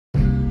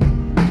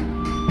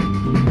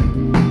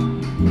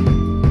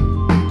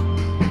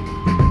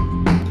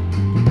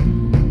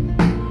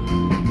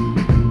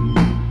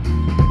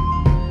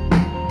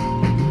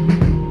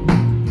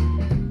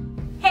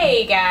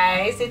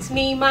it's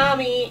me,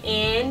 Mommy,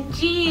 and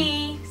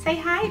G. Say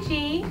hi,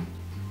 G.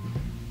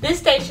 This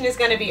station is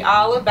going to be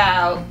all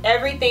about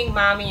everything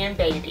mommy and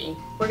baby.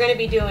 We're going to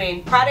be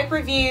doing product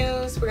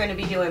reviews, we're going to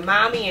be doing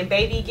mommy and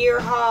baby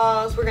gear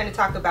hauls, we're going to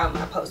talk about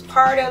my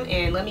postpartum,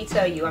 and let me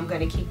tell you, I'm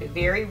going to keep it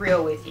very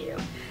real with you.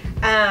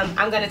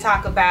 I'm going to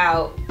talk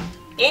about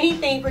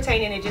anything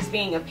pertaining to just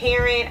being a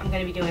parent. I'm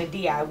going to be doing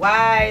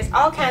DIYs,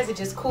 all kinds of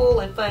just cool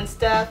and fun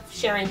stuff,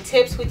 sharing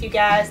tips with you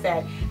guys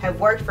that have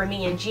worked for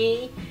me and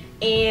G.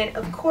 And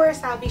of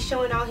course, I'll be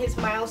showing all his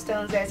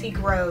milestones as he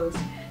grows.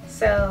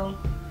 So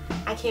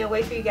I can't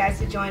wait for you guys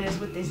to join us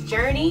with this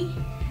journey.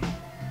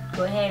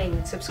 Go ahead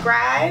and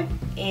subscribe,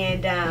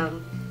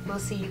 and we'll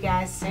see you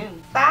guys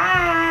soon.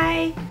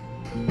 Bye!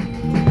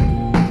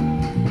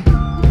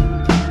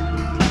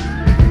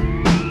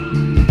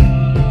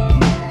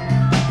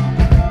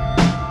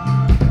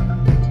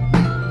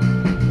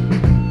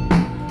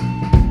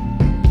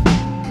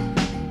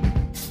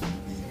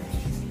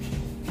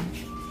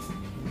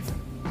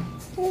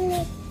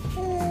 Mm-hmm.